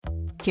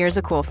Here's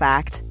a cool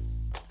fact.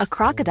 A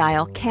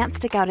crocodile can't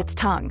stick out its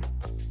tongue.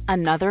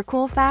 Another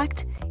cool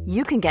fact,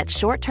 you can get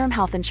short-term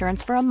health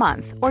insurance for a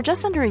month or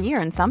just under a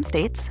year in some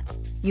states.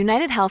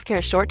 United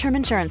Healthcare short-term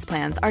insurance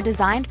plans are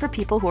designed for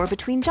people who are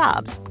between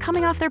jobs,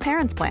 coming off their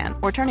parents' plan,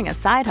 or turning a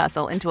side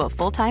hustle into a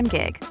full-time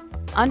gig.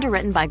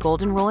 Underwritten by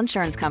Golden Rule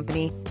Insurance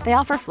Company, they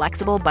offer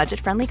flexible,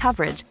 budget-friendly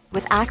coverage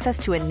with access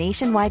to a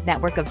nationwide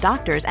network of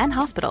doctors and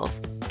hospitals.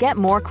 Get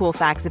more cool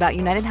facts about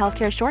United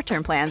Healthcare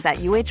short-term plans at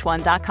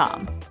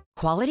uh1.com.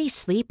 Quality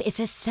sleep is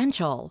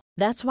essential.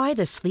 That's why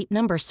the Sleep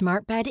Number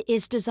Smart Bed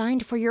is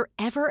designed for your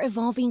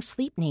ever-evolving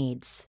sleep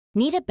needs.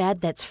 Need a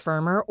bed that's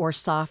firmer or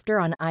softer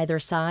on either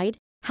side?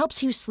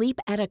 Helps you sleep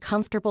at a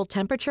comfortable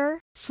temperature?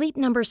 Sleep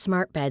Number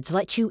Smart Beds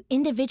let you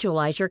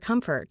individualize your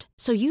comfort,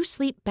 so you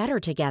sleep better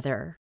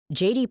together.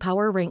 J.D.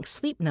 Power ranks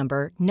Sleep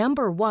Number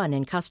number 1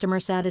 in customer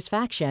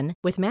satisfaction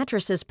with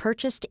mattresses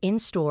purchased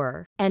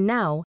in-store. And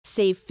now,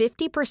 save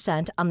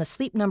 50% on the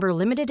Sleep Number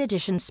Limited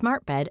Edition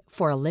Smart Bed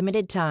for a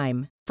limited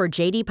time. For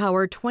J.D.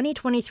 Power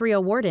 2023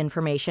 award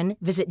information,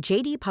 visit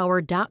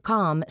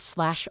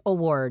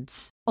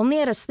jdpower.com/awards.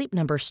 Only at a Sleep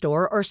Number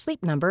store or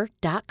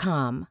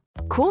sleepnumber.com.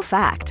 Cool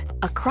fact,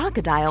 a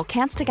crocodile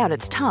can't stick out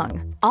its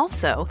tongue.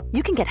 Also,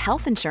 you can get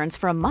health insurance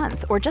for a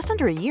month or just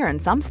under a year in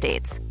some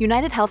states.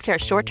 United Healthcare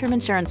short-term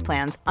insurance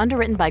plans,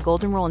 underwritten by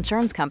Golden Rule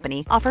Insurance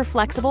Company, offer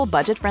flexible,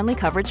 budget-friendly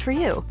coverage for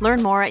you.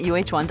 Learn more at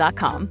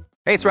uh1.com.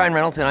 Hey, it's Ryan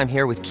Reynolds, and I'm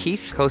here with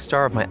Keith,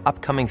 co-star of my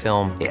upcoming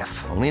film, If,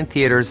 only in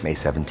theaters May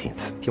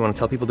 17th. Do you want to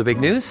tell people the big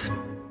news?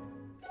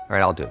 All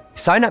right, I'll do it.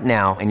 Sign up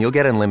now and you'll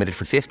get unlimited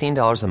for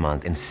 $15 a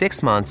month and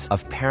 6 months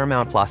of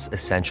Paramount Plus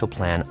Essential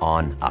Plan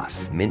on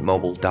us.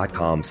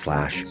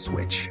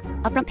 MintMobile.com/switch.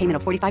 Upfront payment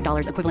of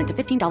 $45 equivalent to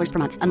 $15 per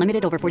month.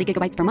 Unlimited over 40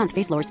 gigabytes per month.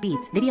 Face lower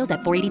speeds. Videos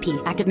at 480p.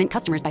 Active Mint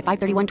customers by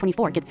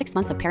 531.24 get 6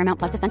 months of Paramount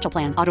Plus Essential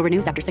Plan. Auto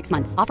renews after 6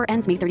 months. Offer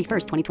ends May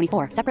 31st,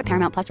 2024. Separate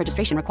Paramount Plus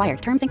registration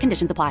required. Terms and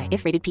conditions apply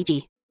if rated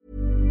PG.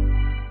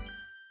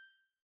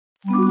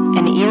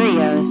 An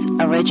Erios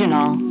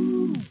original.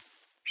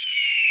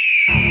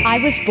 I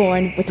was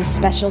born with a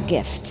special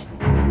gift.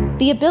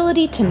 The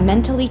ability to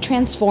mentally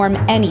transform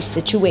any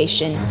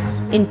situation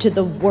into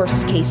the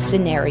worst case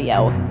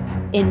scenario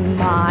in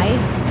my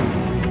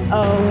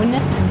own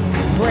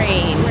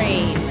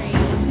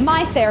brain.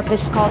 My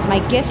therapist calls my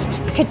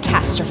gift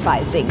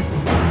catastrophizing.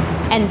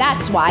 And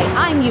that's why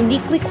I'm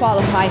uniquely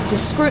qualified to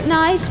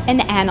scrutinize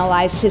and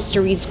analyze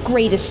history's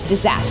greatest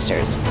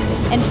disasters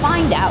and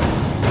find out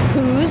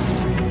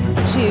who's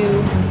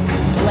to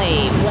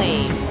blame.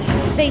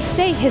 They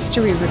say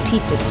history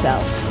repeats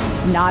itself.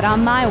 Not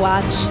on my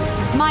watch.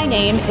 My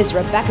name is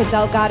Rebecca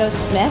Delgado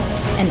Smith,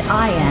 and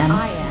I am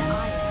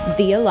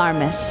the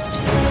Alarmist.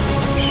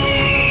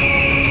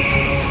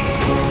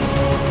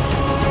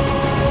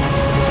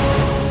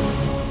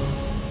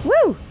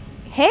 Woo!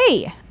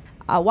 Hey!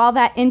 While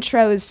that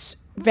intro's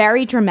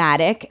very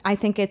dramatic, I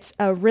think it's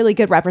a really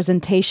good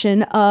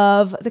representation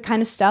of the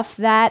kind of stuff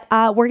that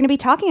we're going to be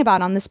talking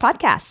about on this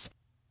podcast.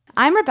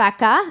 I'm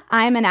Rebecca.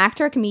 I'm an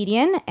actor,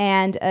 comedian,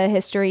 and a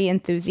history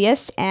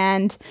enthusiast.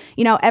 And,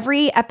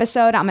 every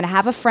episode I'm going to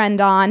have a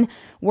friend on.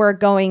 We're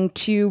going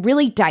to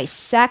really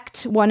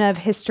dissect one of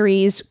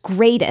history's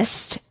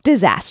greatest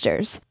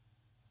disasters.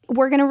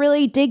 We're going to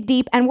really dig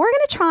deep, and we're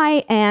going to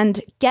try and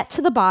get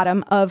to the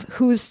bottom of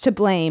who's to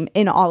blame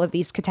in all of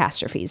these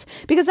catastrophes,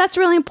 because that's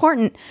really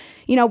important.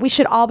 We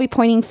should all be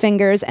pointing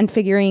fingers and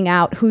figuring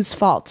out whose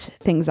fault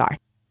things are.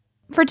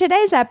 For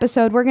today's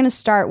episode, we're going to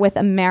start with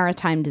a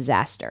maritime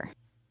disaster.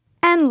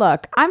 And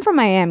look, I'm from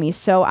Miami,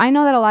 so I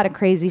know that a lot of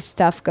crazy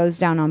stuff goes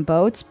down on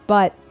boats,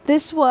 but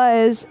this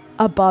was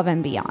above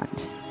and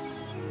beyond.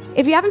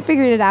 If you haven't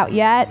figured it out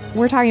yet,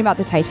 we're talking about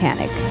the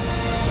Titanic.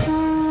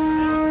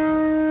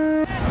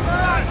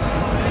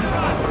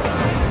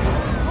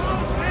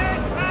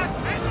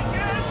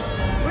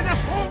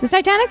 The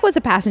Titanic was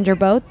a passenger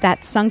boat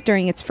that sunk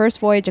during its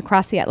first voyage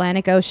across the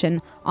Atlantic Ocean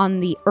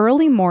on the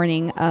early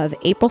morning of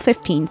April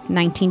 15th,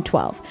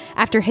 1912,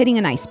 after hitting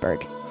an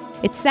iceberg.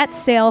 It set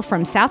sail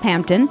from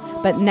Southampton,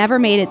 but never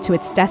made it to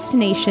its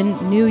destination,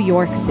 New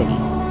York City.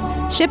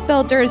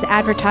 Shipbuilders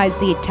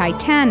advertised the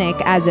Titanic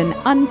as an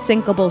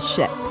unsinkable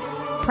ship,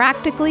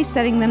 practically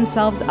setting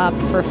themselves up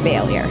for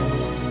failure.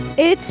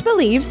 It's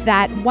believed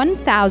that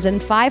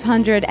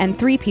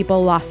 1,503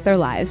 people lost their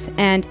lives,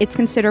 and it's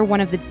considered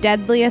one of the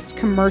deadliest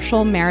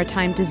commercial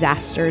maritime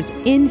disasters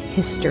in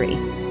history.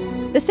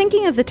 The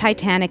sinking of the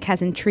Titanic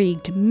has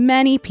intrigued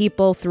many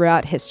people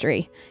throughout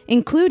history,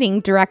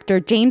 including director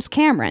James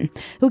Cameron,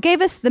 who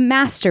gave us the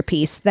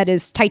masterpiece that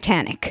is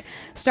Titanic,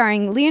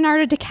 starring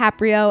Leonardo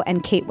DiCaprio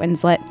and Kate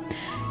Winslet.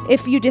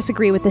 If you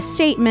disagree with the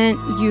statement,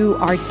 you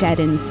are dead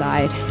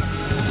inside.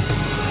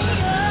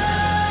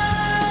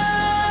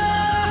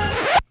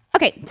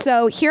 Okay,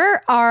 so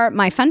here are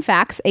my fun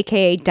facts,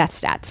 aka death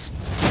stats.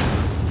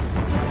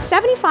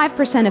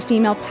 75% of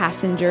female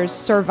passengers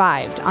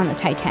survived on the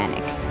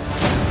Titanic.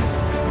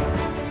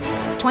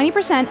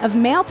 20% of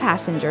male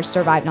passengers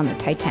survived on the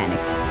Titanic.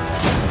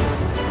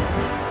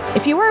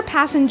 If you were a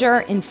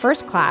passenger in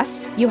first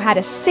class, you had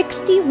a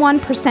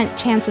 61%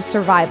 chance of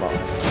survival.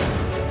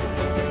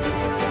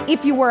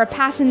 If you were a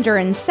passenger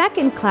in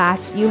second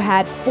class, you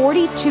had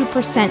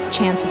 42%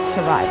 chance of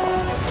survival.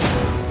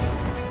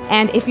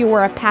 And if you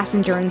were a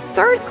passenger in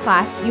third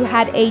class, you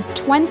had a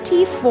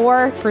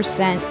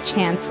 24%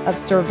 chance of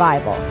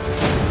survival.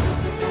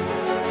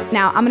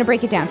 Now, I'm going to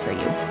break it down for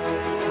you.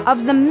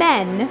 Of the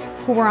men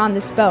who were on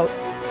this boat,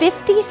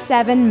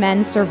 57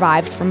 men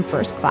survived from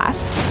first class,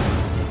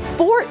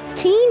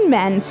 14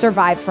 men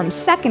survived from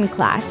second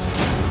class,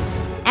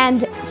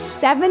 and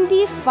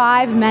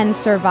 75 men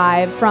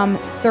survived from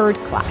third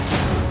class.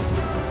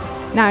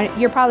 Now,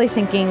 you're probably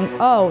thinking,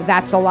 oh,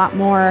 that's a lot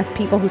more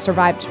people who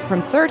survived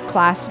from third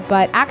class,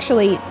 but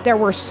actually, there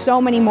were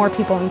so many more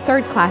people in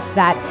third class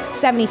that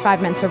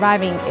 75 men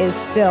surviving is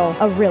still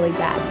a really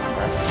bad number.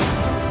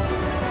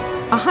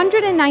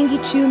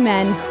 192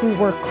 men who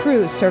were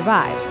crew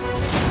survived.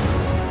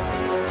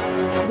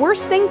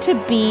 Worst thing to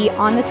be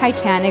on the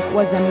Titanic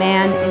was a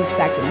man in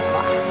second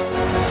class.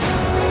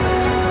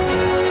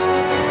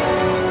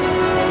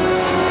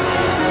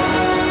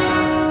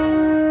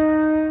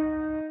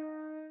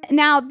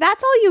 Now,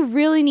 that's all you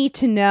really need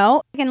to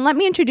know. And let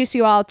me introduce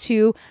you all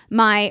to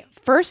my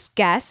first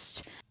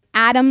guest,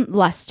 Adam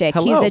Lustig.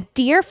 Hello. He's a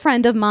dear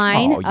friend of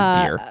mine,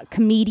 dear. a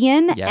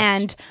comedian, Yes.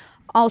 and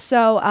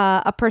also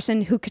a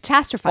person who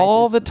catastrophizes.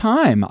 All the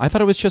time. I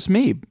thought it was just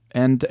me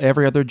and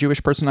every other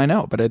Jewish person I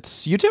know, but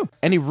it's you too.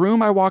 Any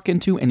room I walk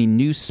into, any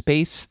new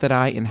space that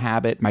I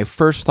inhabit, my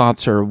first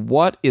thoughts are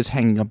what is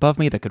hanging above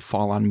me that could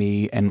fall on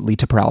me and lead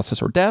to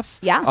paralysis or death?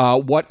 Yeah.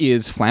 What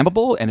is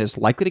flammable and is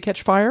likely to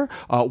catch fire?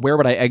 Where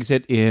would I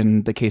exit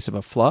in the case of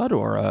a flood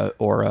or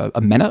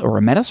a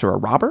menace or a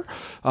robber?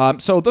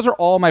 So those are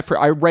all my.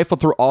 I rifle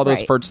through all those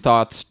Right. first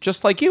thoughts,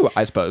 just like you,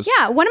 I suppose.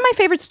 Yeah, one of my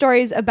favorite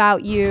stories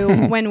about you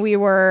when we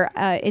were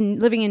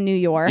living in New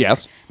York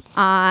Yes.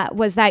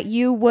 Was that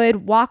you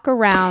would walk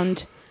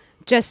around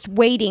just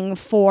waiting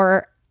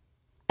for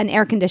an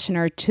air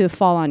conditioner to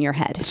fall on your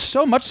head.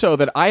 So much so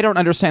that I don't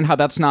understand how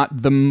that's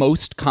not the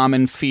most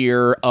common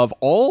fear of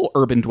all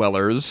urban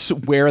dwellers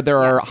where there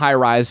are high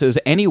rises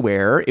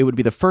anywhere. It would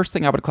be the first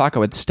thing I would clock. I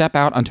would step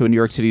out onto a New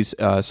York City's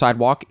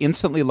sidewalk,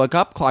 instantly look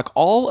up, clock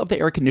all of the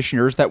air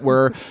conditioners that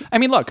were, I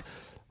mean, look,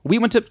 we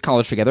went to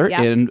college together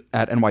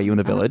at NYU in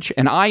the Village,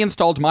 and I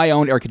installed my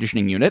own air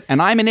conditioning unit,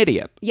 and I'm an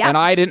idiot. Yeah. And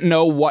I didn't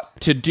know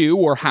what to do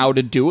or how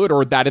to do it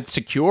or that it's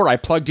secure. I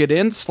plugged it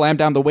in, slammed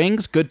down the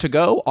wings, good to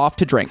go, off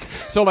to drink.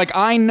 So,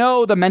 I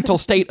know the mental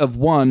state of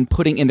one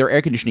putting in their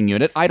air conditioning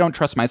unit. I don't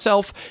trust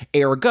myself.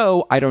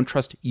 Ergo, I don't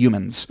trust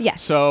humans.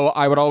 Yes. So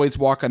I would always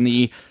walk on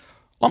the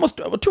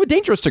almost to a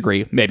dangerous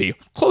degree, maybe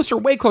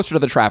way closer to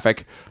the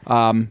traffic.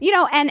 And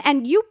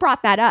you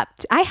brought that up.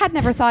 I had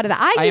never thought of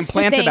that. I used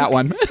implanted to think, that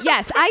one.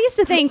 Yes, I used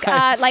to think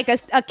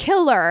a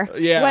killer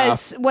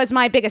was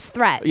my biggest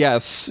threat.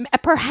 Yes.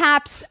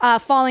 Perhaps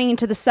falling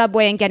into the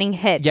subway and getting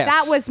hit. Yes.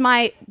 That was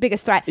my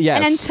biggest threat. Yes.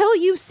 And until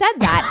you said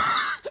that,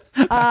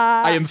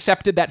 I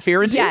incepted that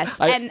fear into you. yes,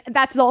 and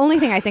that's the only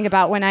thing I think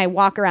about when I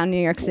walk around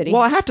New York City.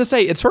 Well, I have to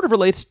say, it sort of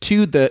relates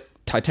to the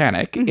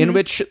Titanic, in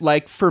which,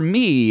 for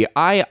me,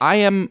 I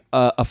am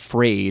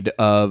afraid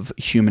of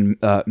human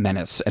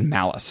menace and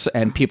malice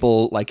and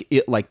people like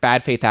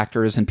bad faith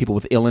actors and people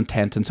with ill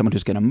intent and someone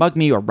who's going to mug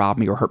me or rob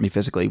me or hurt me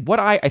physically. What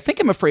I think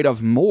I'm afraid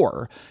of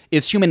more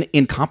is human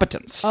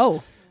incompetence.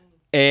 Oh.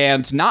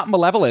 And not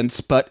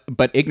malevolence, but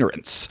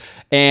ignorance.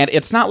 And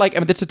it's not like,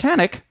 the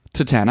Titanic.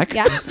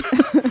 Yes.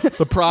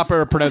 The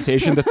proper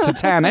pronunciation, the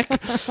Titanic.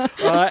 It's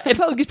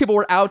not like these people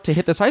were out to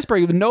hit this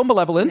iceberg. No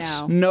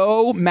malevolence,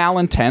 no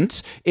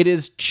malintent. It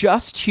is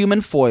just human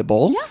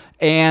foible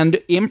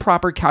and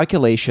improper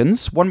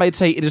calculations. One might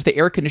say it is the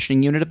air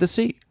conditioning unit of the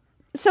sea.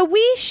 So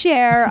we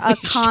share a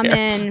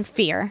common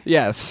fear.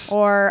 Yes.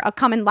 Or a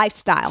common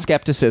lifestyle.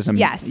 Skepticism.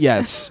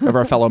 Yes. Of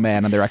our fellow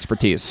man and their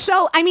expertise.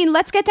 So,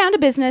 let's get down to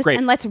business Great.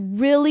 and let's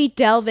really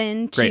delve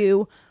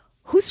into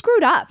who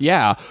screwed up.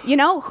 Yeah.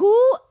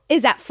 Who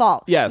is at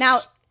fault. Yes. Now,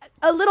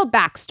 a little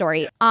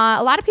backstory.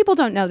 A lot of people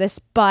don't know this,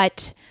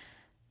 but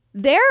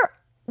there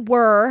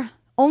were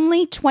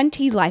only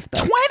 20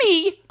 lifeboats.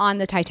 20? On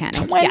the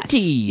Titanic. 20?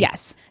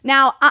 Yes.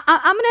 Now,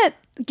 I'm going to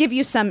give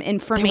you some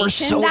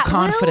information so that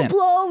confident. will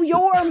blow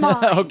your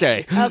mind.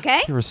 Okay.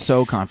 They were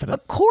so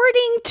confident.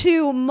 According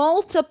to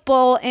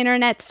multiple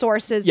internet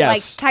sources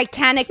like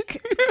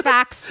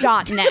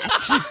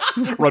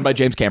TitanicFacts.net. Run by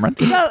James Cameron.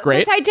 So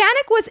Great. the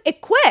Titanic was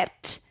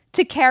equipped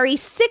to carry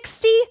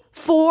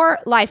 64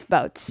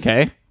 lifeboats.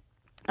 Okay.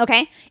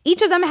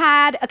 Each of them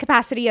had a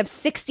capacity of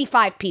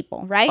 65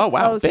 people, right? Oh,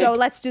 wow. So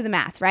let's do the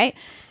math, right?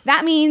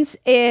 That means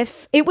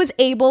if it was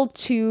able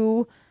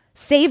to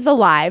save the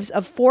lives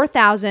of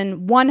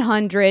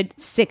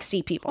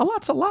 4,160 people. Oh,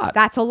 that's a lot.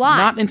 That's a lot.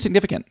 Not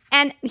insignificant.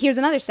 And here's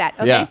another set,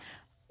 okay? Yeah.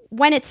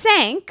 When it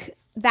sank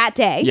that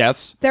day,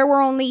 there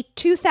were only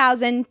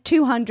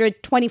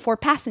 2,224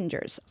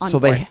 passengers on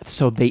board.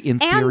 So they in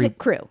theory and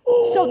crew.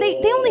 So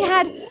they only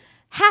had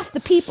half the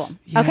people,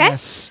 okay?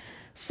 Yes.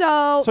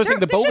 So I think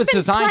the boat was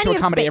designed to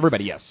accommodate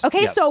everybody, yes.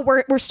 Okay, yes. so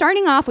we're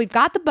starting off. We've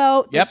got the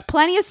boat. Yep. There's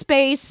plenty of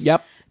space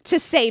to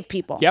save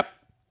people. Yep.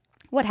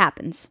 What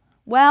happens?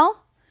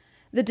 Well,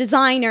 the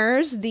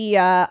designers,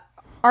 the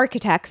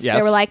architects,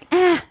 they were like,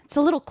 it's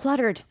a little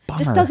cluttered. Bummer.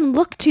 Just doesn't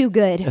look too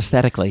good.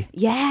 Aesthetically.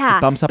 Yeah.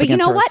 It bumps up but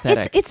against you know our what?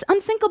 aesthetic. It's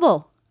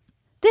unsinkable.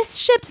 This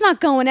ship's not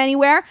going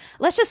anywhere.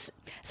 Let's just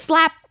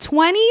slap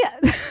 20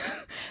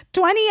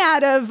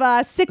 out of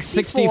 64.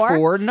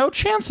 64, no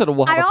chance that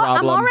we'll have a problem.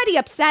 I'm already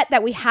upset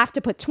that we have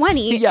to put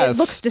 20. Yes. It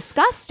looks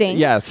disgusting.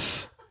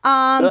 Yes.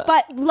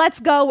 But let's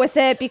go with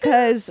it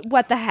because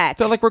what the heck?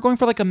 They're like, we're going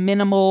for like a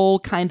minimal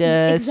kind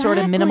of sort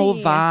of minimal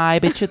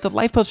vibe. It's just, the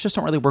lifeboats just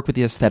don't really work with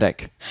the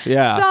aesthetic.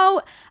 Yeah.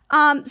 So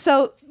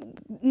so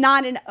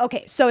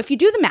if you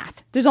do the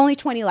math, there's only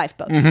 20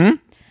 lifeboats.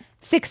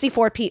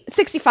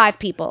 65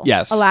 people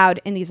allowed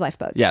in these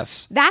lifeboats.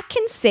 Yes. That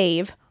can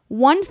save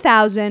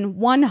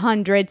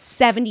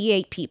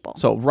 1,178 people.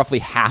 So roughly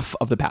half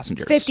of the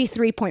passengers.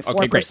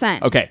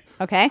 53.4%. Okay.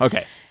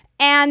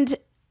 And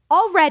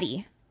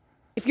already,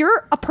 if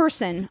you're a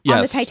person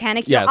on the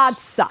Titanic, your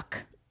odds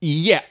suck.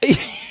 Yeah. It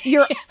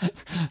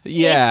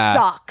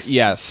sucks.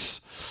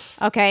 Yes.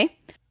 Okay.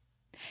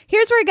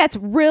 Here's where it gets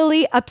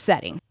really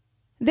upsetting.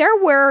 There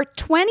were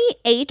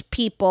 28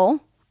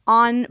 people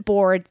on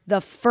board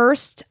the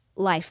first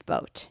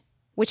lifeboat,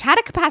 which had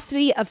a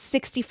capacity of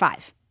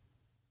 65.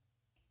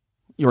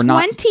 You were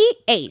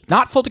 28.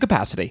 Not full to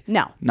capacity.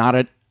 No. Not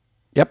at.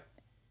 Yep.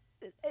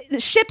 The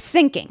ship's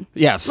sinking.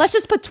 Yes. Let's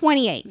just put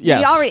 28.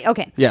 Yes.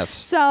 Okay. Yes.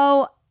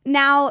 So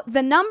now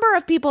the number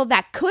of people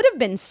that could have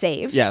been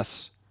saved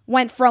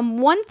went from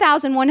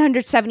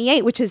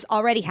 1,178, which is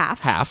already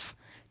half,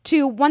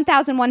 to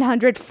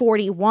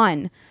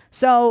 1,141.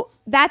 So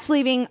that's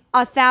leaving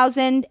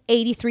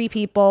 1,083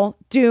 people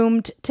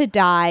doomed to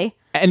die.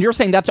 And you're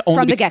saying that's only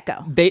from the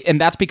get-go.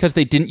 And that's because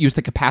they didn't use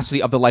the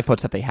capacity of the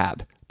lifeboats that they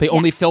had. They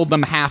only filled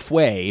them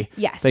halfway.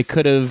 Yes. They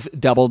could have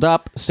doubled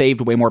up,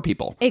 saved way more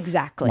people.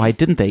 Exactly. Why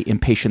didn't they?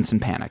 Impatience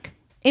and panic.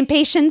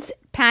 Impatience,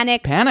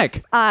 panic.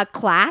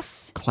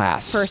 Class.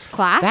 First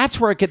class.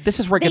 That's where this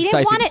is where it gets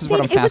dicey. This is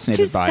what I'm fascinated by. It was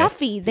too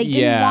stuffy. They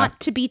didn't want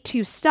to be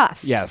too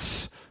stuffed.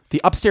 Yes. The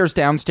upstairs,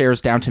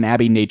 downstairs, Downton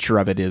Abbey nature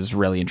of it is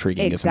really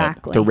intriguing, isn't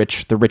it? The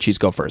richies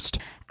go first.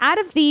 Out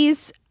of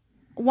these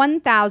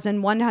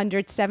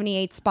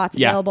 1,178 spots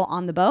available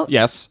on the boat,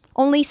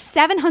 only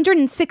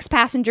 706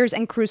 passengers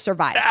and crew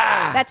survived.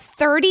 That's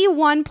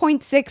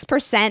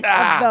 31.6%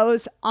 of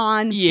those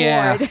on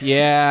board.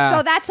 Yeah.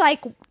 So that's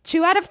like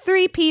 2 out of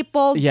 3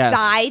 people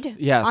died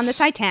on the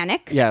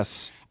Titanic.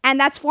 Yes. And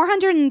that's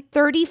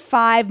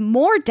 435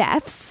 more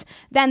deaths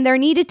than there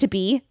needed to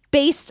be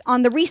based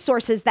on the shitty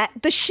resources that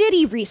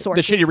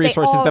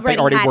they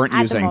already weren't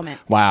using. The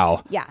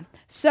wow. Yeah.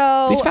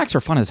 So these facts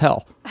are fun as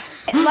hell.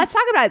 Let's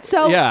talk about it.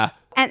 So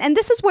and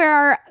this is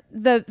where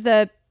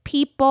the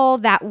people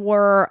that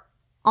were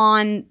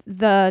on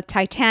the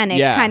Titanic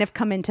kind of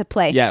come into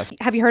play. Yes.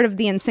 Have you heard of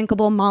the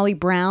unsinkable Molly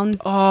Brown?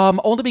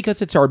 Only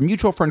because it's our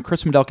mutual friend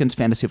Chris Medelkin's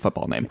fantasy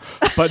football name,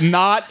 but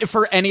not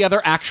for any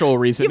other actual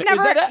reason. You've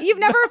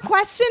never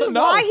questioned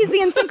why he's the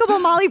unsinkable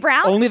Molly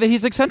Brown? Only that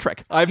he's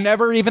eccentric. I've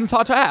never even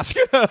thought to ask.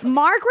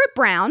 Margaret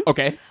Brown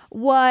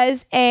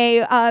was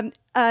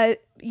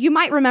you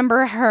might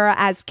remember her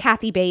as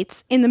Kathy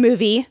Bates in the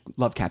movie.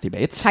 Love Kathy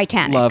Bates.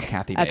 Titanic. Love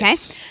Kathy Bates. Okay.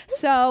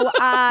 So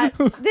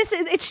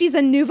she's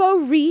a nouveau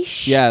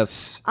riche.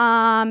 Yes.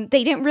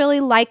 They didn't really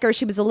like her.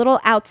 She was a little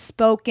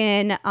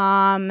outspoken.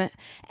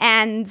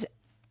 And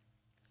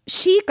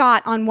she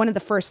got on one of the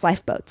first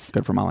lifeboats.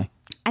 Good for Molly.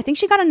 I think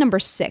she got a number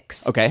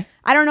 6. Okay.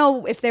 I don't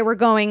know if they were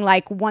going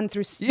like 1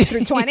 through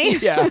 20.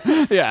 Yeah.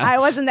 I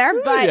wasn't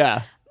there,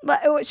 but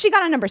but she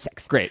got on number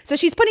 6. Great. So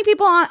she's putting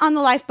people on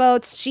the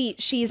lifeboats.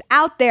 She's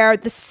out there.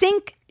 The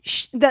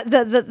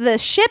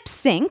ship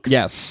sinks.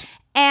 Yes.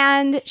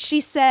 And she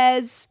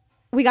says,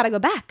 "We got to go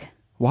back.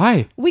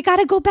 Why? We got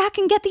to go back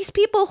and get these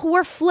people who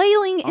are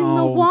flailing in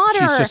the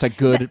water." She's just a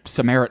good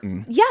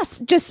Samaritan. Yes.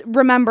 Just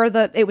remember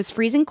it was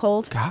freezing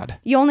cold. God.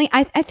 You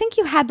I think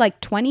you had like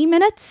 20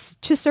 minutes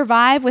to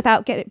survive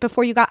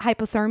before you got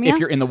hypothermia. If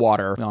you're in the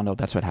water. Oh no,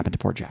 that's what happened to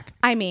poor Jack.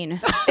 I mean,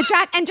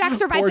 Jack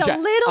survived a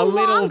little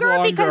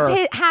longer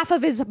because half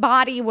of his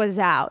body was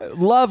out.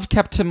 Love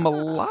kept him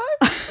alive.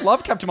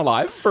 Love kept him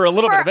alive for a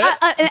little bit of it.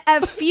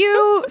 A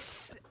few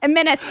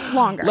minutes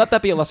longer. Let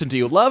that be a lesson to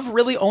you. Love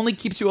really only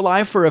keeps you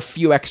alive for a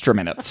few extra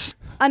minutes.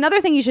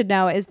 Another thing you should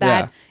know is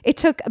that it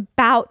took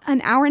about an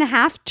hour and a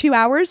half, 2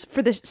 hours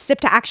for the ship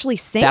to actually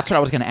sink. That's what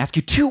I was going to ask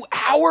you. 2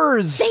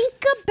 hours.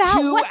 Think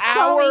about what's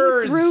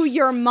going through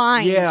your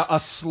mind. Yeah, a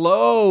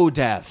slow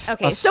death.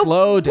 Okay,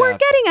 we're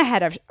getting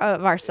ahead of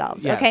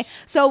ourselves. Yes. Okay,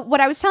 so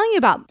what I was telling you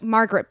about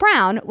Margaret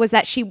Brown was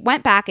that she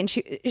went back and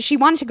she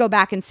wanted to go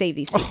back and save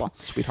these people. Oh,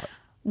 sweetheart.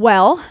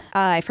 Well,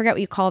 I forget what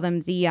you call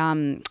them.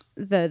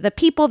 The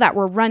people that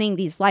were running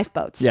these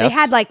lifeboats. Yes. They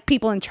had like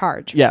people in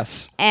charge.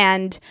 Yes.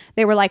 And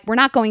they were like, "We're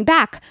not going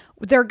back.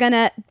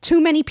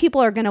 Too many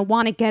people are gonna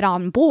want to get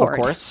on board.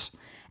 Of course.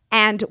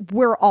 And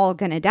we're all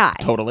gonna die."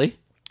 Totally.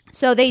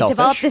 So they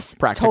developed this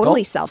practical.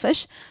 totally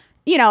selfish.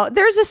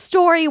 there's a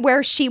story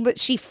where she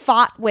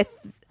fought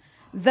with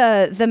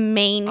the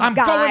main guy. I'm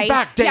going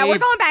back, Dave. Yeah, we're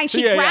going back.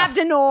 She grabbed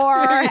an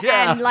oar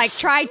and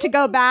tried to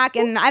go back,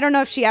 and I don't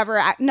know if she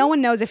ever. No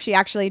one knows if she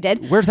actually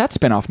did. Where's that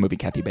spin-off movie,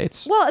 Kathy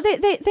Bates? Well, they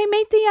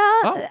made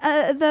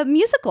the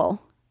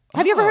musical.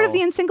 Have you ever heard of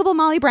the Unsinkable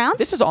Molly Brown?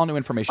 This is all new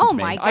information to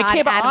me. My God, I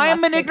can't. Adam I'm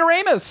an Weston.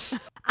 ignoramus.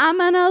 I'm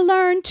gonna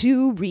learn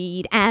to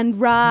read and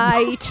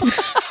write.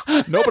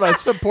 No, but I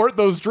support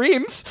those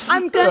dreams.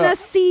 I'm gonna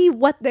see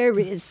what there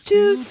is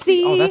to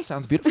see. Oh, that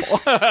sounds beautiful.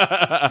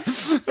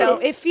 So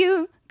if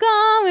you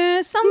go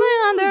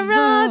somewhere on the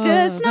road,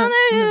 just know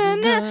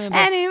that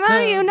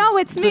anybody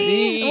it's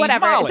me.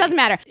 Whatever, Molly. It doesn't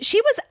matter.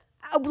 She was.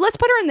 Let's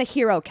put her in the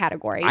hero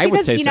category. I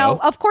would say so.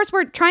 Of course,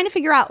 we're trying to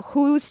figure out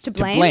who's to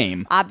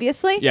blame.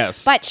 Obviously.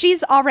 Yes. But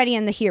she's already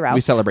in the hero.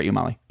 We celebrate you,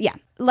 Molly. Yeah.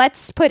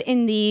 Let's put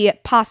in the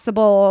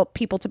possible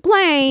people to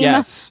blame.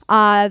 Yes.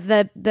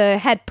 The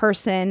head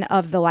person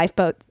of the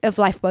lifeboat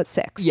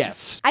 6.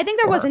 Yes. I think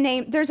there was a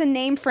name. There's a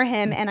name for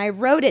him, and I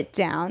wrote it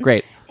down.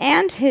 Great.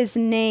 And his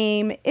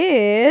name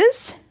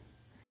is.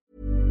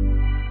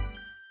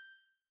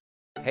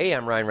 Hey,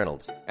 I'm Ryan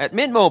Reynolds. At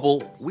Mint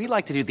Mobile, we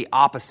like to do the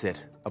opposite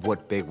of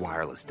what Big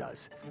Wireless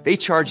does. They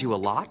charge you a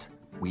lot,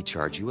 we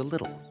charge you a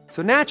little.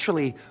 So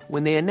naturally,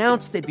 when they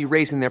announced they'd be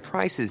raising their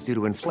prices due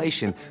to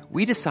inflation,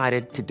 we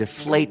decided to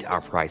deflate our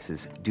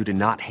prices due to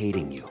not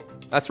hating you.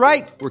 That's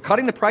right. We're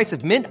cutting the price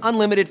of Mint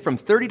Unlimited from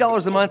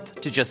 $30 a month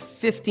to just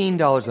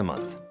 $15 a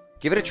month.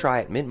 Give it a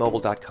try at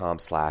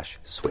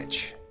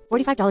mintmobile.com/switch.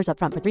 $45 up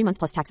front for 3 months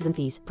plus taxes and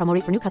fees. Promo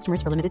rate for new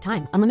customers for limited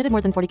time. Unlimited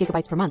more than 40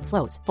 gigabytes per month.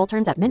 Slows full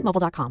terms at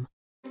mintmobile.com.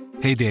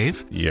 Hey,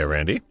 Dave. Yeah,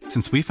 Randy.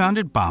 Since we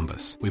founded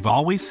Bombas, we've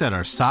always said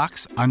our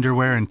socks,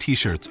 underwear, and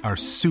T-shirts are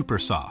super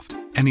soft.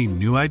 Any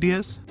new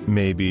ideas?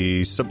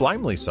 Maybe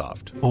sublimely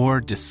soft.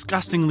 Or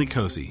disgustingly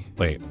cozy.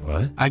 Wait,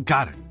 what? I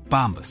got it.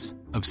 Bombas.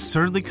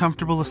 Absurdly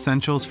comfortable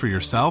essentials for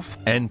yourself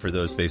And for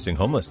those facing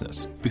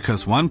homelessness.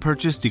 because one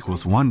purchased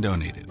equals one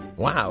donated.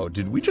 Wow,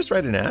 did we just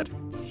write an ad?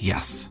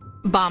 Yes.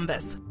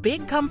 Bombas.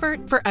 Big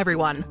comfort for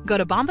everyone. Go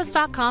to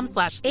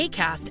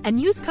bombas.com/ACAST and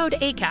use code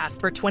ACAST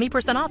for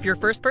 20% off your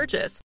first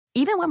purchase.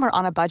 Even when we're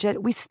on a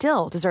budget, we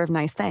still deserve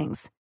nice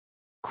things.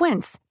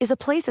 Quince is a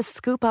place to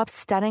scoop up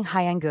stunning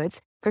high-end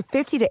goods for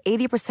 50 to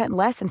 80%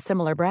 less than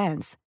similar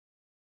brands.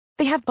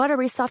 They have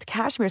buttery soft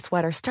cashmere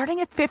sweaters starting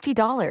at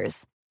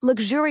 $50,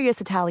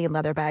 luxurious Italian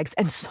leather bags,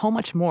 and so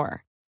much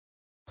more.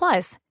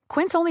 Plus,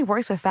 Quince only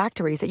works with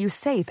factories that use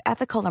safe,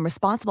 ethical, and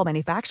responsible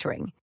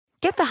manufacturing.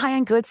 Get the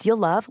high-end goods you'll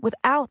love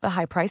without the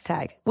high price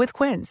tag with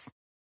Quince.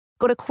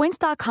 Go to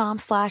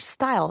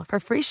quince.com/style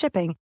for free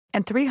shipping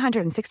and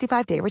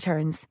 365-day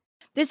returns.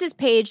 This is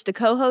Paige, the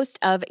co-host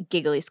of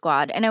Giggly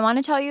Squad, and I want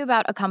to tell you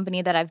about a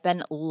company that I've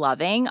been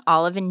loving,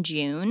 Olive &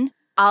 June.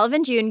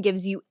 Olive & June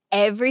gives you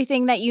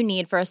everything that you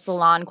need for a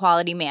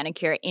salon-quality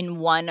manicure in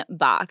one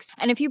box.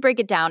 And if you break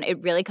it down,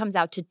 it really comes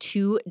out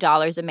to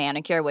 $2 a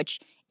manicure, which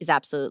is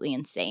absolutely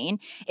insane.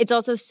 It's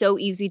also so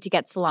easy to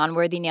get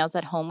salon-worthy nails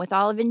at home with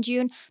Olive &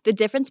 June. The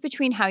difference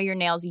between how your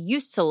nails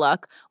used to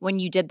look when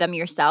you did them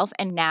yourself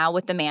and now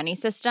with the Mani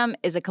system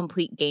is a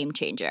complete game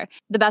changer.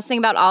 The best thing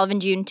about Olive &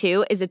 June,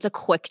 too, is it's a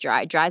quick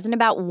dry. Dries in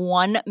about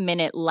 1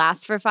 minute,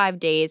 lasts for 5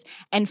 days,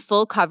 and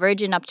full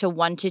coverage in up to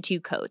 1 to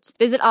 2 coats.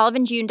 Visit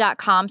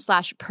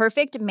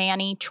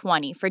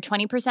oliveandjune.com/perfectmani20 for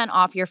 20%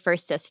 off your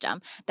first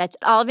system. That's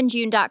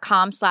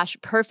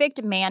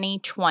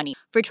oliveandjune.com/perfectmani20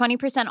 for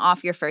 20%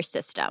 off your first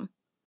system.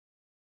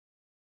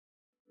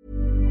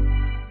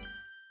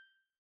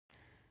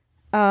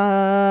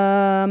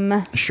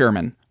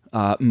 Sherman,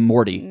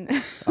 Morty,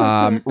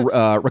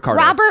 Ricardo.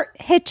 Robert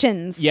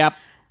Hitchens. Yep,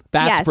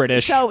 that's Yes.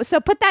 British. So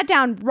put that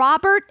down.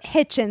 Robert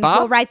Hitchens. Bob?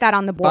 We'll write that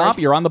on the board. Bob,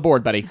 you're on the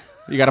board, buddy.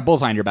 You got a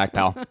bullseye on your back,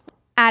 pal.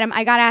 Adam,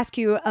 I got to ask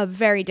you a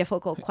very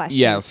difficult question.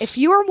 Yes. If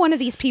you were one of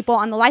these people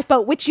on the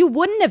lifeboat, which you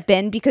wouldn't have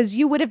been because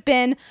you would have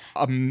been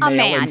a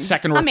man in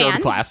second or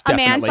third class, a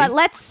man. definitely. But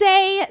let's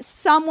say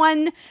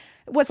someone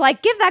was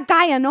like, give that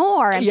guy an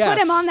oar and put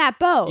him on that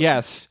boat.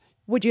 Yes.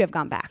 Would you have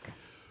gone back?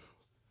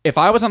 If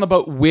I was on the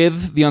boat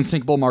with the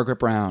unsinkable Margaret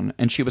Brown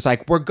and she was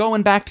like, we're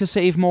going back to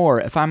save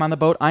more. If I'm on the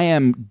boat, I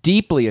am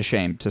deeply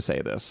ashamed to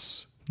say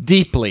this.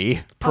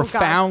 Deeply,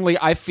 profoundly,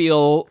 I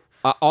feel...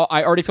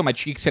 I already feel my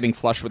cheeks hitting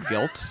flush with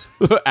guilt,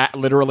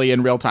 literally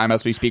in real time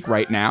as we speak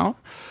right now.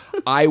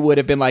 I would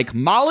have been like,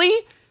 Molly,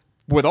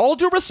 with all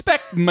due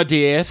respect, my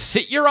dear,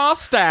 sit your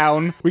ass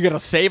down. We gotta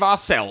save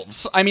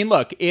ourselves. I mean,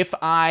 look, if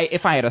I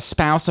had a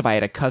spouse, if I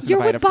had a cousin,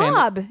 You're if I had with a family...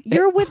 Bob.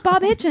 You're with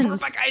Bob Hitchens.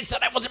 Like I said,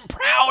 I wasn't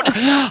proud.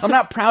 I'm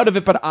not proud of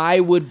it, but I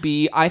would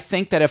be. I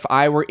think that if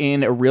I were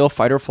in a real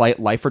fight or flight,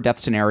 life or death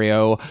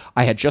scenario,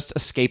 I had just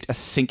escaped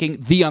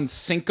the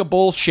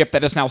unsinkable ship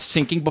that is now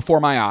sinking before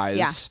my eyes.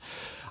 Yeah.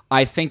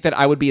 I think that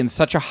I would be in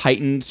such a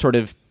heightened sort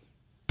of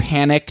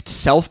panicked,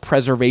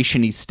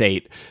 self-preservation-y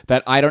state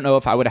that I don't know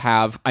if I would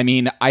have. I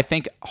mean, I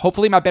think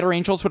hopefully my better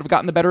angels would have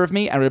gotten the better of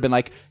me and would have been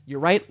like, you're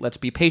right, let's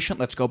be patient,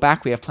 let's go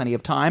back, we have plenty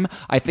of time.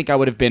 I think I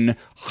would have been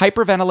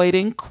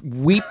hyperventilating,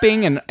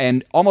 weeping,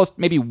 and almost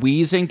maybe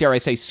wheezing, dare I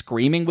say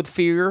screaming with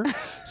fear.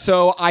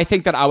 So I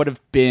think that I would have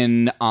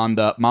been on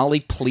the, Molly,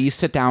 please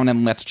sit down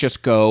and let's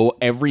just go.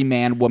 Every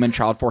man, woman,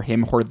 child for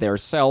him or their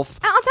self.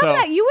 On top of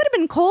that, you would have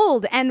been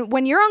cold, and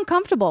when you're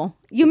uncomfortable,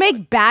 you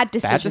make bad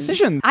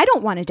decisions. I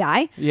don't want to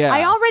die. Yeah.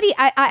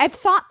 I've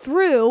thought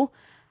through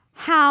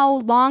how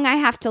long I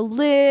have to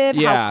live,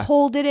 how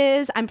cold it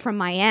is. I'm from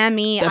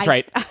Miami. That's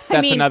right.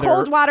 I mean,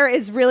 cold water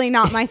is really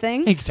not my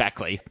thing.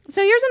 Exactly.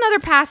 So here's another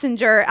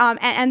passenger,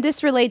 and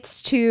this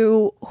relates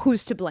to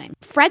who's to blame.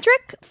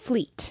 Frederick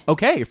Fleet.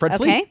 Okay, Fred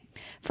Fleet.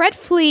 Fred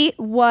Fleet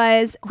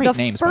was Great the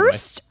names,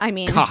 first. By the way. I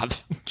mean, God,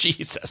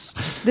 Jesus.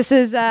 This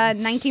is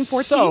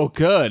 1914. So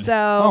good.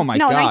 So oh my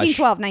gosh.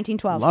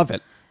 1912. Love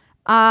it.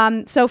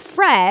 So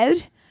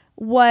Fred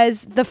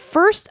was the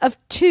first of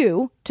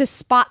two to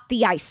spot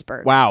the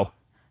iceberg. Wow.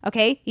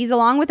 Okay, he's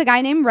along with a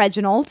guy named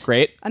Reginald.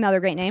 Great. Another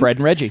great name. Fred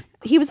and Reggie.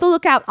 He was the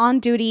lookout on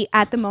duty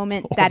at the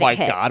moment that it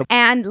hit. Oh my God.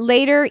 And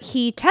later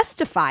he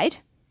testified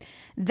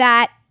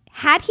that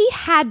had he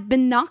had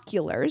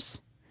binoculars,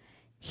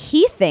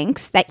 he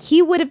thinks that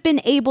he would have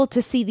been able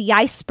to see the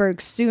iceberg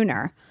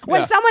sooner.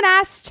 When someone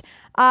asked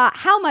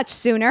how much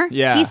sooner,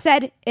 he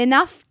said,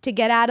 enough to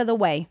get out of the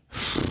way.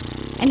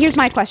 And here's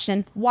my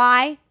question.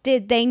 Why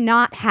did they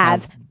not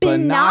have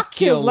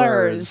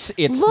binoculars?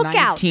 It's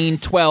Lookouts.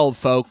 1912,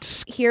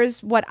 folks.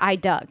 Here's what I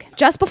dug.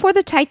 Just before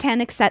the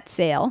Titanic set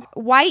sail,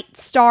 White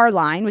Star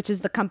Line, which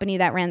is the company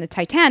that ran the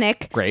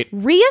Titanic,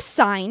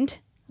 reassigned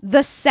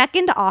the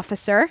second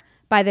officer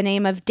by the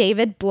name of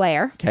David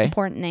Blair. Okay.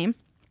 Important name.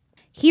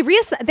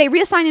 They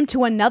reassigned him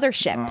to another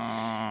ship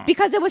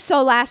because it was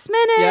so last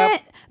minute.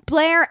 Yep.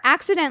 Blair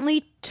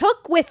accidentally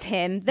took with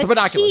him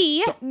the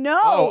key.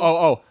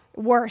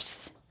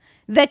 Worse.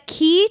 The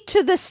key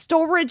to the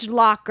storage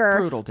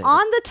locker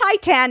on the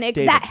Titanic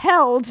that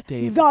held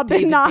the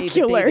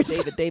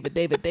binoculars.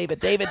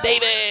 David.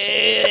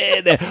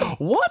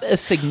 What a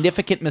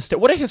significant mistake.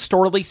 What a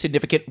historically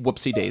significant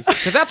whoopsie daisy.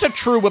 Because that's a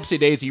true whoopsie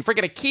daisy. You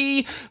forget a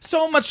key.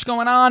 So much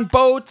going on.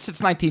 Boats. It's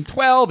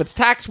 1912. It's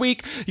tax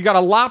week. You got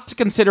a lot to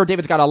consider.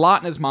 David's got a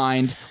lot in his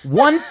mind.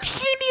 One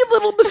teeny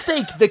little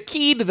mistake. The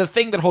key to the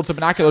thing that holds the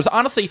binoculars.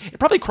 Honestly, it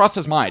probably crossed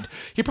his mind.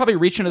 He'd probably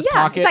reach in his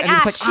pocket and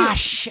he's like,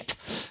 shit.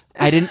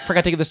 I didn't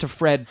forget to give this to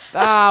Fred.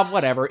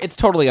 Whatever. It's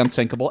totally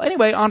unsinkable.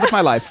 Anyway, on with my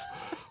life.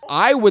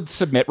 I would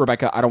submit,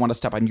 Rebecca, I don't want to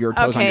step on your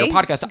toes on your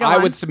podcast. I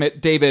would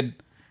submit David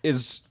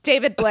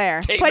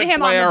Blair. Put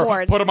him on the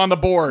board. Put him on the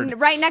board.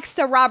 Right next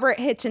to Robert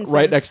Hitchinson.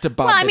 Right next to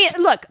Bob. Well, I mean,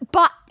 look,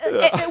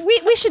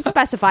 we should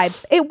specify.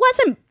 It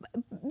wasn't,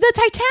 the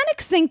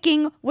Titanic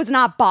sinking was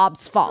not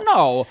Bob's fault.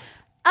 No.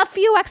 A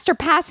few extra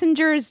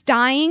passengers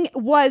dying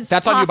was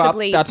That's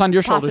possibly... on you, Bob. That's on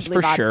your shoulders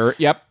for sure.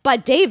 Yep.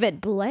 But David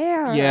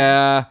Blair...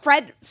 Yeah.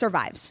 Fred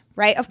survives,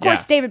 right? Of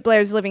course, David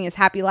Blair's living his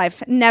happy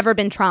life, never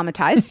been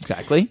traumatized.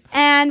 Exactly.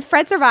 And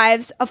Fred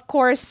survives, of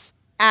course,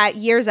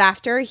 years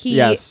after.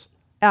 He's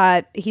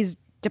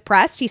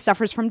depressed. He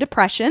suffers from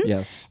depression.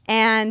 Yes.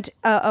 And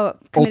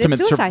committed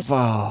suicide.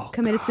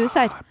 Committed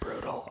suicide. God,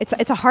 brutal.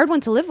 It's a hard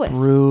one to live with.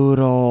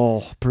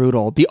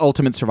 Brutal. The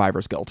ultimate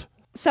survivor's guilt.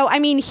 So, I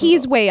mean,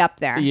 he's way up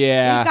there.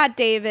 Yeah. We've got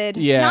David,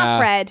 not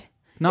Fred.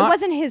 It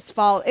wasn't his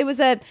fault. It was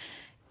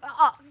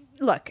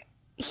look,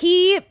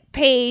 he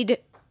paid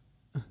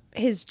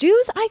his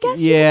dues, I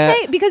guess you could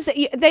say. Because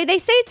they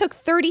say it took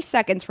 30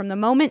 seconds from the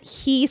moment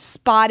he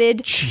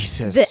spotted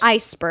the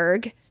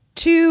iceberg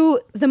to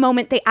the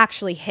moment they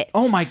actually hit.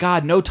 Oh my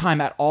God, no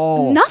time at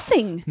all.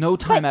 Nothing. No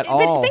time at all.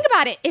 But think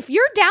about it. If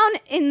you're down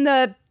in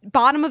the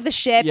bottom of the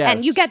ship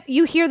and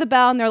you hear the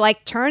bell and they're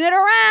like, turn it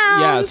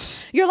around.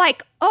 Yes. You're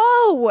like,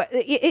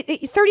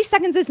 30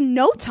 seconds is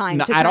no time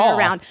to turn it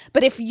around.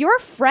 But if you're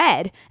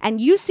Fred and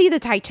you see the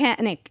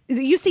Titanic,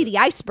 you see the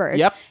iceberg.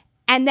 Yep.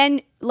 And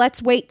then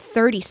let's wait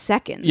 30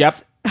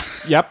 seconds.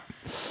 Yep.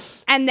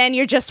 And then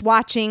you're just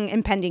watching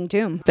impending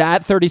doom.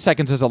 That 30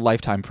 seconds is a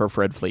lifetime for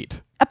Fred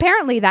Fleet.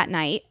 Apparently that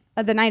night,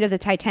 the night of the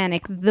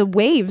Titanic, the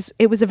waves,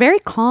 it was a very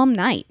calm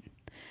night.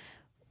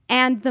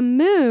 And the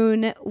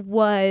moon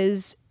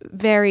was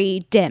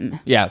very dim.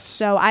 Yes.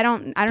 So I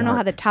don't know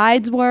how the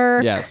tides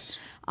work. Yes.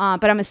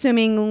 But I'm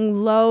assuming the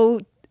low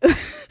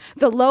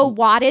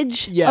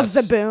wattage of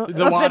the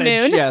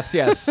moon. Yes.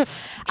 Just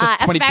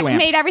 22 amps.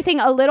 Made everything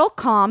a little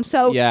calm.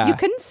 So you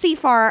couldn't see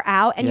far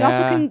out. And you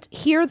also couldn't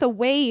hear the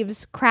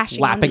waves crashing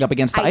lapping up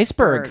against the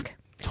iceberg.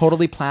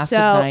 Totally placid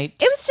night.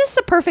 It was just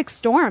a perfect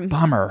storm.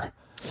 Bummer.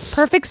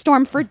 Perfect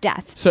storm for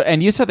death. So,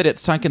 and you said that it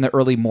sunk in the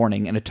early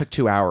morning and it took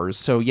 2 hours.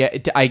 So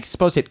I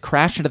suppose it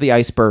crashed into the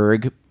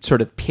iceberg,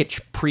 sort of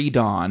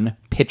pre-dawn,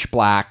 pitch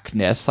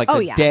blackness, like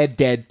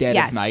dead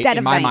of night.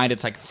 In my mind,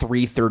 it's like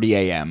 3:30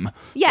 a.m.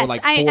 Yes, or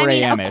like 4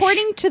 a.m.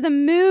 according to the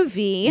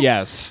movie.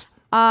 Yes.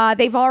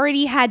 They've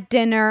already had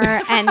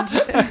dinner, and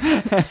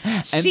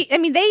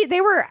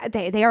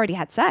they already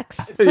had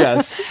sex.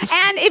 Yes.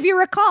 And if you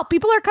recall,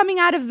 people are coming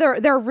out of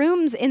their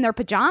rooms in their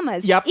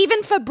pajamas. Yep.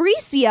 Even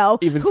Fabrizio,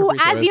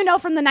 as you know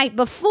from the night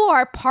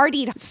before,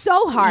 partied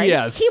so hard.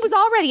 Yes. He was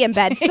already in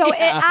bed. So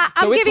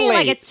I'm giving you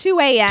like a 2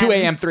 a.m. 2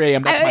 a.m., 3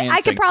 a.m. That's my instinct.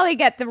 I could probably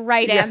get the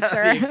right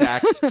answer.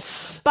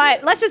 Exact.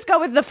 But let's just go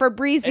with the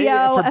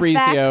Fabrizio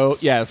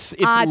effect. Yes.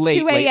 It's late,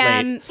 2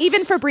 a.m. late.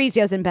 Even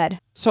Fabrizio's in bed.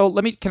 So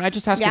can I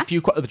just ask a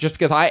few questions, just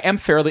because I am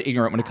fairly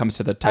ignorant when it comes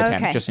to the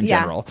Titanic, just in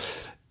general.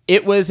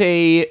 It was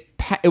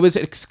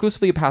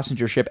exclusively a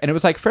passenger ship, and it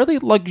was like fairly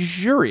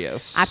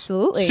luxurious.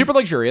 Absolutely. Super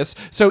luxurious.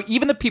 So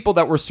even the people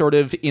that were sort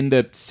of in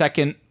the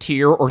second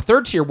tier or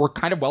third tier were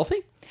kind of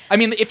wealthy. I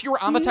mean, if you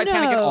were on the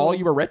Titanic at all,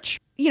 you were rich.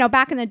 You know,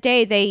 back in the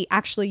day, they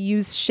actually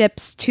used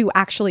ships to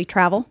actually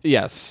travel.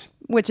 Yes.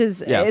 Which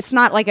is, it's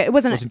not like, it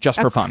wasn't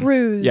just for fun.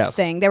 Cruise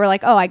thing. They were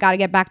like, oh, I got to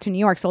get back to New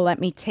York, so let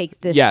me take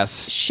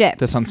this ship.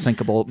 This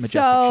unsinkable, majestic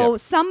ship. So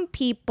some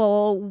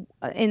people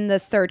in the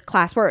third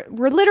class were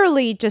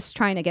literally just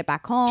trying to get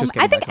back home.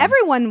 I think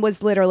everyone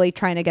was literally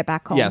trying to get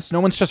back home. Yes, no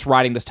one's just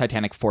riding this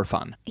Titanic for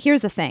fun.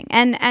 Here's the thing,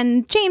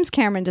 and James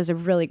Cameron does a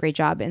really great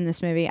job in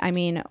this movie. I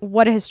mean,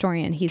 what a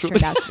historian he's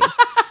turned out to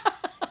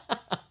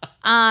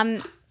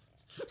be.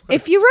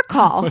 If you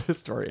recall,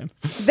 historian.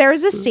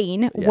 There's a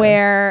scene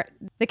where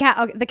the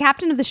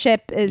captain of the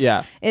ship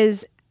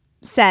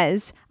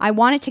says, "I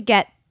wanted to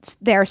get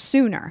there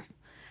sooner.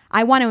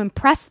 I want to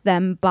impress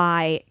them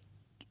by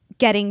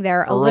getting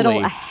there a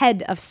little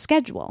ahead of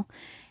schedule."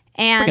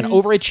 And we're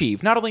going to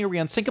overachieve. Not only are we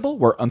unsinkable,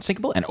 we're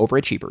unsinkable and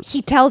overachievers.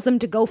 He tells them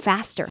to go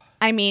faster.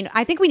 I mean,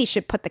 I think we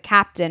should put the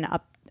captain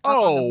up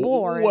on the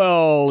board.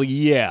 Well,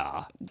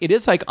 yeah. It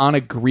is like on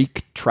a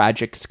Greek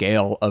tragic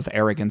scale of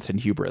arrogance and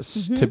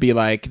hubris to be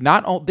like,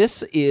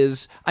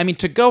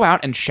 to go out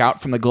and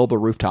shout from the global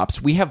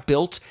rooftops, we have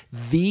built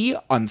the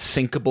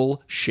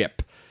unsinkable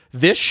ship.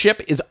 This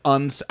ship is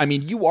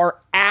you are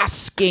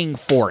asking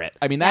for it.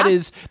 I mean, that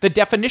is the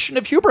definition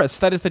of hubris.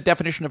 That is the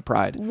definition of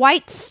pride.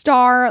 White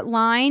Star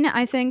Line,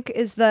 I think,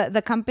 is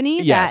the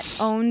company that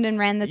owned and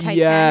ran the Titanic.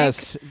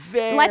 Yes,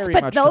 very Let's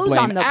put much those to blame.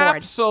 on the board.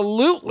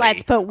 Absolutely.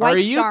 Let's put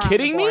White Star on the board. Are you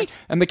kidding me?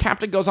 And the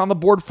captain goes on the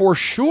board for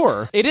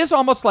sure. It is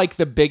almost like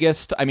the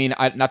biggest,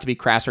 not to be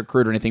crass or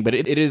crude or anything, but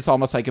it is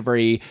almost like a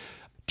very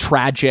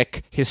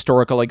tragic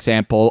historical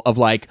example of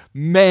like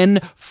men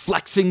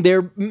flexing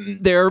their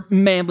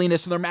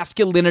manliness and their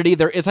masculinity.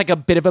 There is like a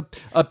bit of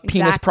a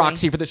penis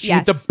proxy for the ship.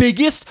 Yes. The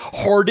biggest,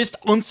 hardest,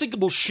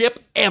 unsinkable ship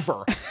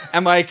ever.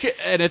 And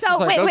it's so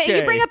like, wait,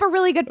 you bring up a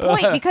really good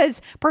point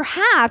because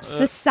perhaps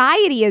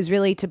society is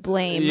really to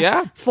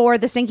blame for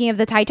the sinking of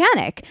the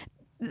Titanic.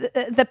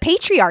 The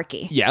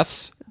patriarchy.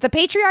 Yes. The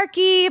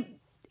patriarchy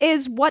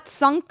is what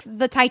sunk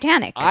the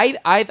Titanic. I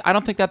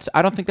don't think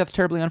that's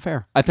terribly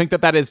unfair. I think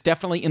that is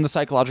definitely in the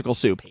psychological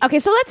soup. Okay,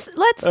 so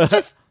let's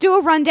just do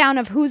a rundown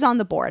of who's on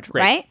the board,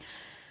 right?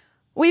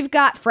 We've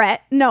got Fred.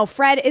 No,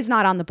 Fred is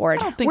not on the board.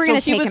 I don't think We're going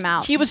to take him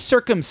out. He was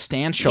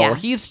circumstantial. Yeah.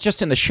 He's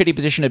just in the shitty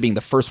position of being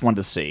the first one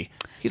to see.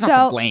 He's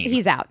not to blame.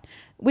 He's out.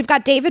 We've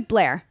got David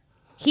Blair.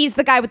 He's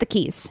the guy with the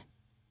keys.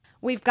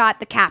 We've got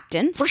the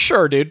captain. For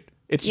sure, dude.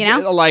 It's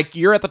like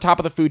you're at the top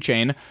of the food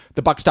chain.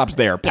 The buck stops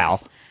there, pal.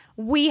 Yes.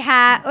 We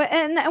have,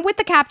 and with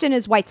the captain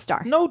is White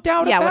Star. No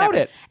doubt about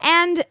it.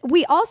 And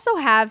we also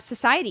have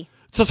society.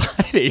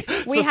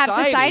 We have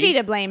society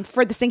to blame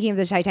for the sinking of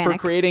the Titanic. For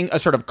creating a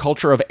sort of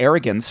culture of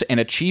arrogance and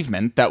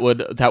achievement that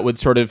would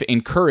sort of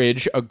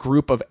encourage a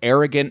group of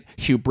arrogant,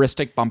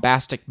 hubristic,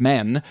 bombastic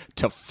men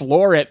to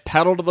floor it,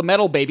 pedal to the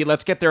metal, baby.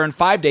 Let's get there in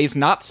 5 days,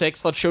 not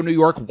 6. Let's show New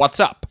York what's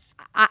up.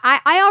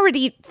 I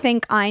already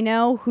think I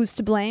know who's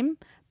to blame.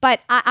 But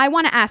I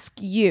want to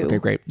ask you. Okay,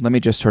 great. Let me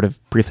just sort of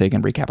briefly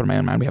again recap in my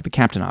own mind. We have the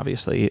captain,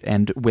 obviously,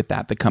 and with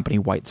that, the company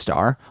White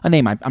Star, a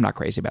name I'm not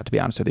crazy about, to be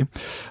honest with you.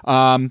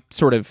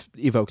 Sort of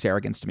evokes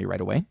arrogance to me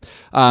right away.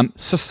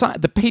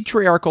 The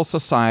patriarchal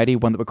society,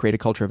 one that would create a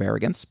culture of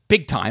arrogance,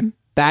 big time.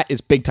 That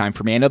is big time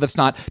for me. I know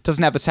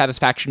doesn't have the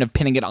satisfaction of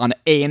pinning it on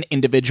an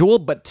individual,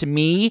 but to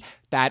me,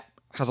 that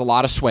has a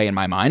lot of sway in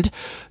my mind.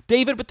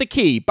 David with the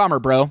key, bummer,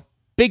 bro.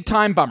 Big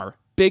time bummer.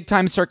 Big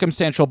time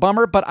circumstantial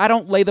bummer, but I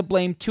don't lay the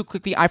blame too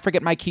quickly. I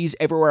forget my keys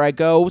everywhere I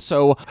go.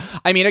 So,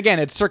 again,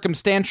 it's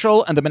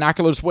circumstantial, and the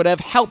binoculars would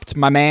have helped,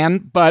 my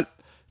man, but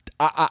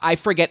I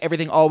forget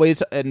everything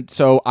always, and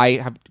so I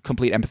have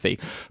complete empathy.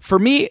 For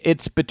me,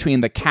 it's between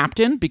the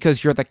captain,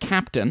 because you're the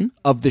captain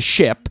of the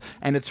ship,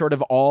 and it's sort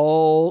of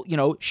all,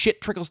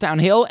 shit trickles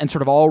downhill, and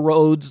sort of all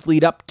roads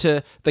lead up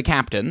to the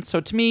captain. So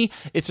to me,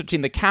 it's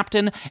between the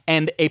captain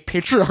and a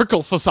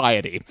patriarchal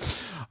society.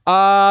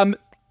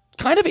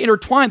 Kind of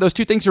intertwined. Those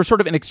two things are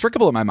sort of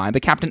inextricable in my mind. The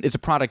captain is a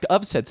product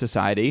of said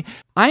society.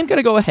 I'm going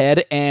to go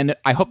ahead, and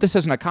I hope this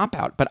isn't a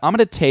cop-out, but I'm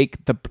going to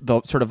take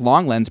the sort of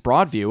long lens,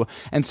 broad view,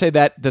 and say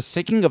that the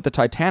sinking of the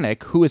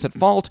Titanic, who is at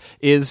fault,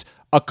 is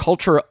a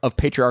culture of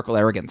patriarchal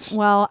arrogance.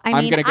 Well,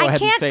 I'm going to go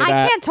ahead and say that.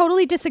 I can't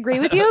totally disagree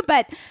with you,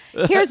 but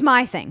here's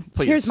my thing.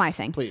 Please.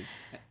 Please.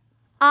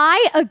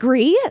 I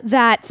agree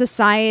that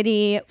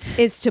society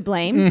is to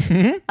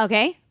blame,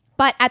 okay?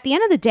 But at the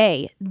end of the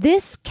day,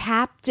 this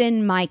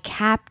captain, my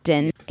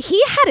captain,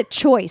 he had a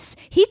choice.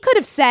 He could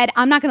have said,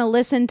 I'm not going to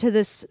listen to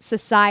this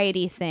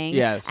society thing.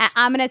 Yes.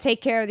 I'm going to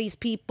take care of these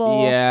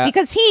people. Yeah.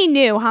 Because he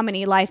knew how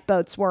many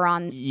lifeboats were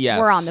on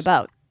the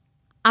boat.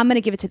 I'm going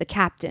to give it to the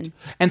captain.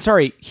 And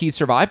sorry, he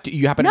survived?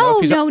 You happen to know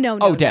if he's... No.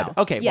 Oh, dead. No.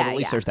 Okay, well, at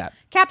least there's that.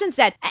 Captain's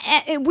dead.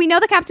 We know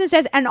the captain's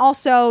dead, and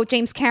also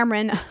James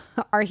Cameron,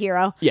 our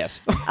hero,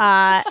 yes,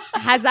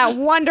 has that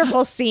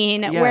wonderful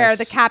scene where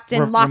the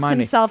captain locks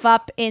himself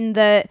up in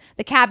the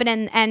cabin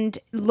and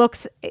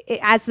looks,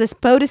 as this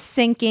boat is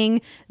sinking,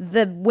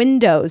 the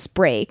windows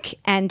break,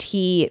 and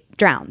he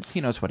drowns.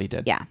 He knows what he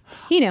did. Yeah,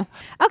 he knew.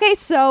 Okay,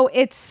 so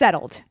it's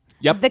settled.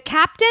 Yep. The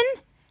captain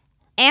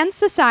and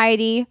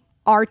society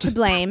are to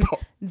blame.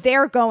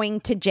 They're going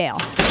to jail.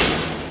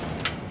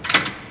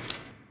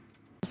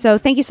 So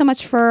thank you so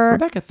much for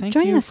Rebecca,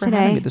 joining us today.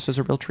 Having me. This was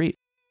a real treat.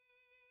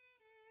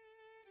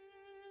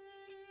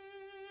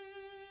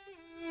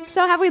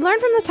 So have we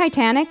learned from the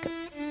Titanic?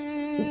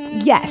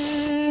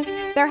 Yes.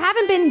 There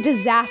haven't been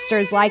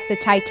disasters like the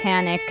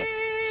Titanic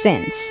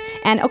since.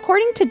 And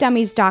according to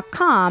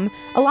Dummies.com,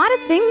 a lot of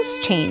things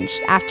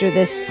changed after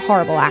this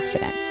horrible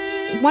accident.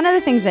 One of the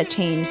things that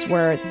changed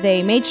were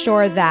they made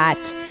sure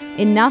that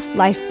enough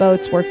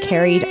lifeboats were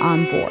carried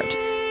on board.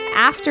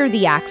 After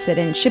the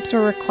accident, ships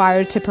were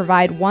required to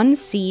provide one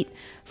seat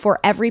for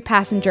every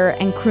passenger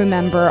and crew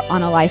member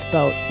on a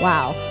lifeboat.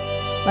 Wow.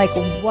 Like,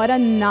 what a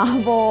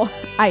novel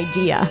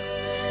idea.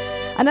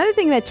 Another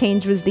thing that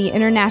changed was the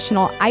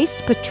International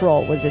Ice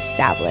Patrol was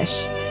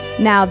established.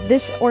 Now,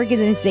 this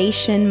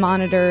organization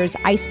monitors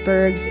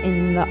icebergs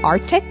in the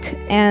Arctic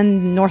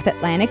and North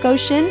Atlantic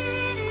Ocean,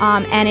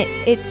 and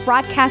it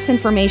broadcasts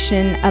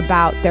information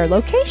about their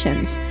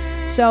locations.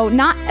 So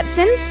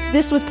since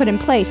this was put in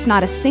place,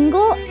 not a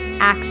single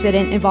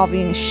accident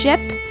involving a ship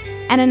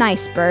and an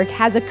iceberg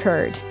has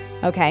occurred.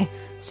 Okay,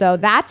 so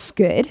that's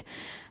good.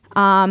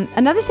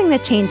 Another thing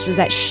that changed was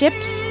that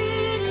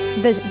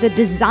the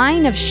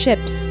design of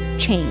ships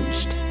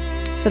changed.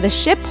 So the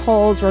ship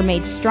hulls were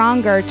made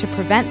stronger to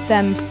prevent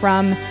them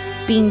from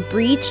being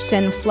breached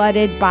and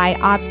flooded by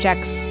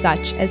objects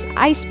such as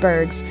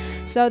icebergs.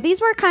 So these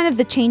were kind of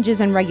the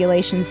changes and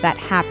regulations that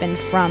happened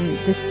from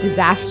this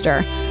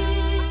disaster.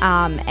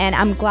 And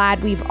I'm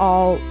glad we've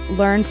all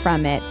learned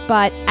from it.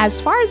 But as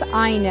far as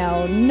I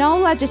know, no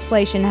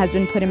legislation has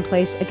been put in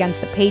place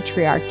against the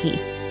patriarchy.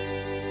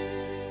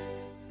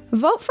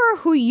 Vote for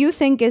who you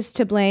think is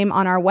to blame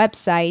on our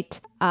website,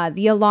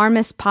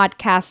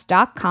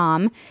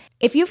 thealarmistpodcast.com.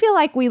 If you feel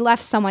like we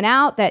left someone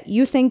out that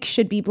you think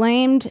should be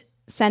blamed,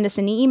 send us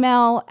an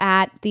email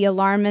at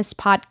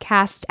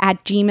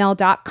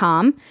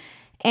thealarmistpodcast@gmail.com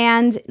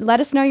and let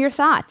us know your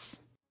thoughts.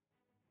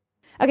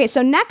 Okay,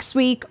 so next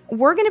week,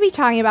 we're going to be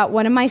talking about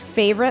one of my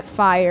favorite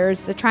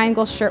fires, the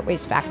Triangle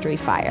Shirtwaist Factory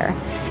fire.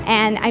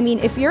 And I mean,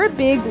 if you're a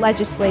big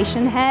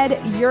legislation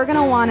head, you're going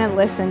to want to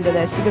listen to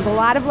this because a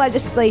lot of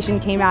legislation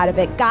came out of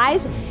it.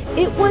 Guys,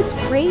 it was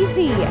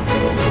crazy.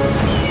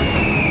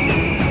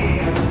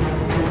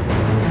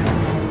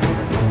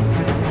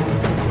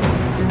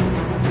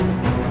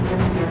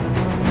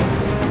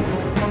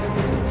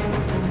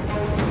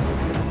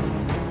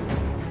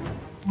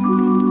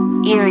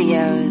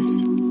 Erios.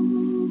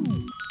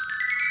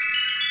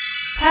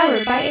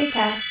 Powered by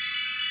Acast.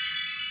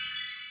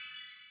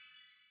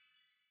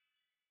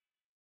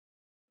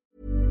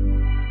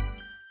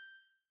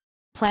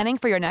 Planning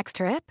for your next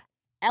trip?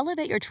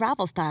 Elevate your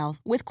travel style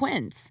with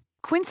Quince.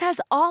 Quince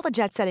has all the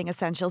jet-setting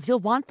essentials you'll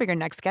want for your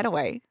next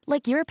getaway,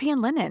 like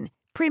European linen,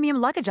 premium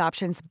luggage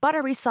options,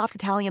 buttery soft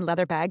Italian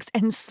leather bags,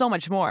 and so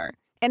much more.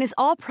 And is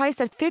all priced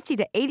at 50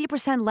 to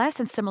 80% less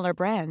than similar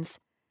brands.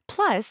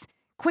 Plus,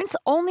 Quince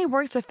only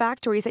works with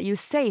factories that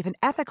use safe and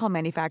ethical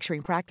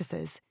manufacturing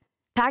practices.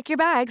 Pack your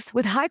bags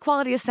with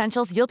high-quality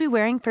essentials you'll be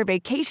wearing for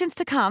vacations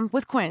to come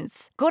with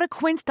Quince. Go to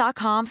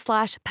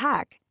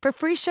quince.com/pack for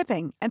free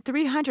shipping and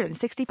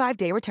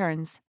 365-day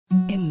returns.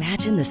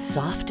 Imagine the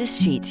softest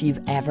sheets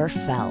you've ever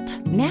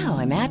felt. Now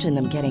imagine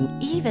them getting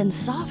even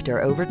softer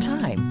over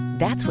time.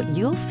 That's what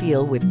you'll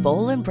feel with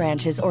Boll &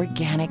 Branch's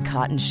organic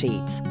cotton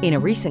sheets. In a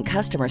recent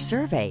customer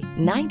survey,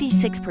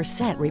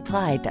 96%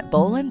 replied that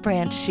Boll &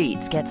 Branch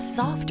sheets get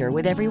softer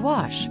with every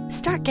wash.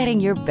 Start getting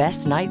your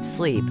best night's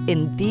sleep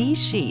in these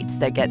sheets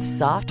that get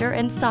softer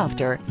and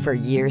softer for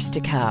years to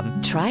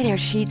come. Try their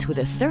sheets with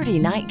a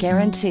 30-night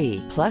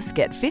guarantee. Plus,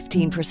 get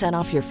 15%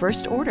 off your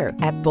first order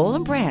at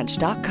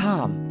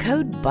bollandbranch.com.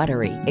 Code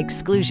BUTTERY.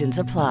 Exclusions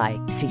apply.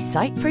 See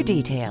site for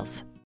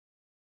details.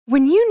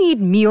 When you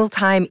need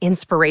mealtime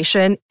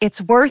inspiration,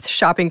 it's worth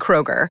shopping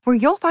Kroger, where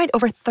you'll find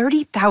over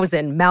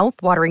 30,000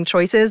 mouth-watering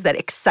choices that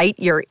excite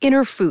your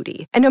inner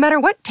foodie. And no matter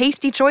what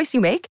tasty choice you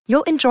make,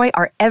 you'll enjoy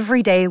our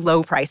everyday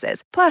low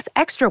prices, plus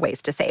extra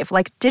ways to save,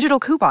 like digital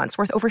coupons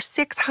worth over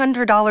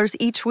 $600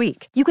 each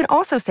week. You can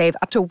also save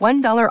up to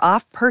 $1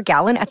 off per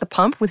gallon at the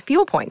pump with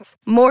fuel points.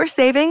 More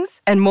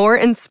savings and more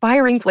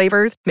inspiring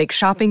flavors make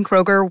shopping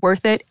Kroger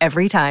worth it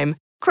every time.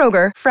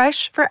 Kroger,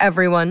 fresh for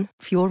everyone.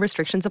 Fuel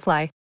restrictions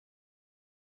apply.